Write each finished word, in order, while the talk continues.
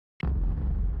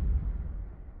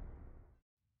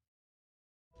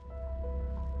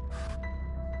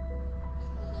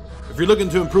If you're looking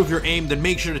to improve your aim, then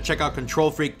make sure to check out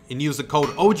Control Freak and use the code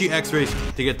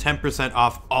OGXRAYZ to get 10%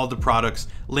 off all the products.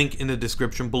 Link in the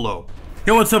description below.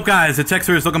 Yo, what's up guys, it's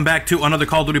XRAYZ. Welcome back to another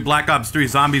Call of Duty Black Ops 3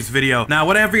 Zombies video. Now,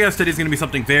 what I have for you guys today is going to be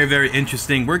something very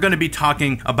interesting. We're going to be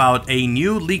talking about a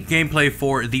new leaked gameplay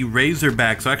for the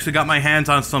Razorback. So I actually got my hands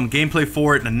on some gameplay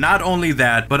for it, and not only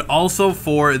that, but also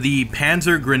for the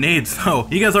Panzer grenades. So,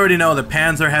 you guys already know that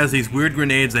Panzer has these weird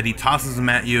grenades that he tosses them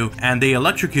at you, and they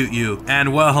electrocute you.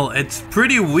 And well, it's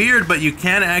pretty weird, but you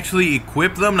can actually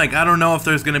equip them. Like, I don't know if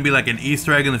there's going to be like an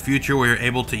Easter egg in the future where you're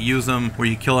able to use them, where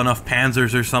you kill enough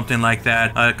Panzers or something like that.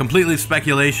 Completely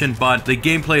speculation, but the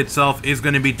gameplay itself is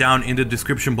going to be down in the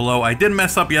description below. I did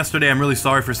mess up yesterday. I'm really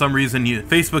sorry. For some reason,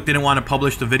 Facebook didn't want to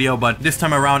publish the video, but this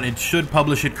time around, it should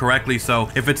publish it correctly.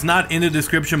 So if it's not in the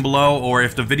description below, or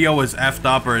if the video is effed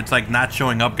up, or it's like not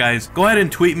showing up, guys, go ahead and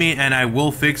tweet me and I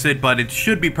will fix it, but it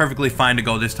should be perfectly fine to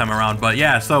go this time around. But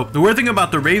yeah, so the weird thing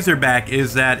about the Razorback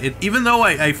is that even though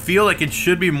I feel like it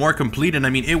should be more complete, and I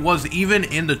mean, it was even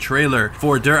in the trailer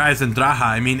for Der Eisendrache.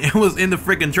 I mean, it was in the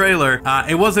freaking trailer.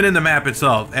 It wasn't in the map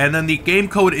itself, and then the game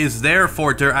code is there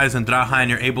for Der Eisendrache,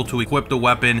 and you're able to equip the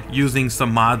weapon using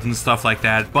some mods and stuff like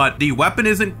that, but the weapon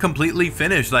isn't completely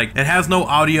finished. Like, it has no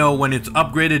audio. When it's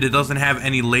upgraded, it doesn't have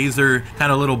any laser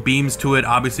kind of little beams to it,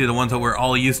 obviously the ones that we're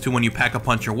all used to when you pack a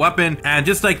punch your weapon, and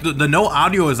just like the no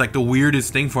audio is like the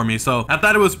weirdest thing for me. So I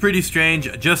thought it was pretty strange.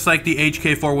 Just like the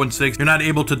HK416, you're not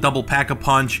able to double pack a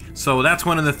punch, so that's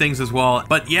one of the things as well.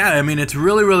 But yeah, I mean, it's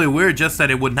really weird just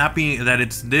that it would not be that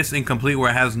it's this incomplete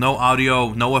where it has no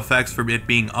audio, no effects for it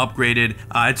being upgraded.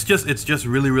 It's just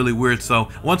really weird. So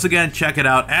once again, check it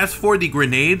out. As for the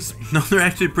grenades, they're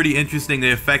actually pretty interesting.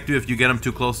 They affect you if you get them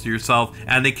too close to yourself,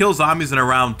 and they kill zombies in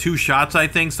around 2 shots, I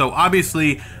think. So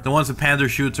obviously the ones that Panzer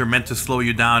shoots are meant to slow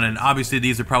you down, and obviously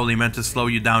these are probably meant to slow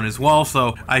you down as well.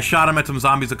 So I shot them at some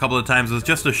zombies a couple of times. It was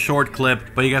just a short clip,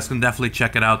 but you guys can definitely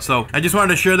check it out. So I just wanted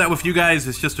to share that with you guys.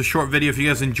 It's just a short video. If you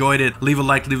guys enjoyed it, leave a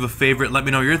like, leave a favorite. Let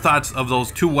me know your thoughts of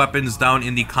those 2 weapons down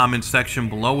in the comment section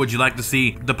below. Would you like to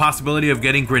see the possibility of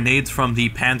getting grenades from the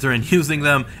Panzer and using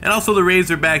them? And also the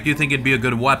Razorback, do you think it'd be a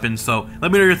good weapon? So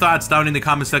let me know your thoughts down in the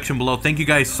comment section below. Thank you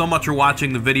guys so much for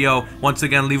watching the video. Once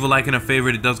again, leave a like and a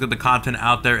favorite. It does get the content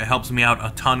out there. It helps me out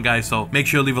a ton, guys, so make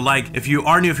sure to leave a like. If you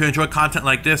are new, if you enjoy content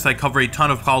like this, I cover a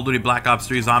ton of Call of Duty Black Ops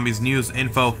 3 Zombies news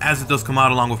info as it does come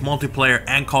out, along with multiplayer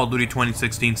and Call of Duty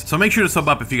 2016. So make sure to sub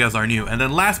up if you guys are new. And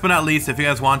then last but not least, if you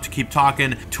guys want to keep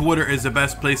talking, Twitter is the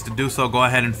best place to do so. Go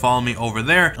ahead and follow me over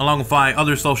there, along with my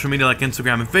other social media like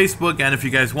Instagram and Facebook. And if you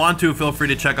guys want to, feel free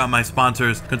to check out my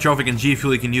sponsors, Control Freak and G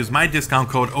Fuel. You can use my discount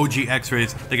code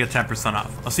OGXRAYZ to get 10%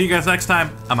 off. I'll see you guys next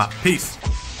time. I'm out. Peace.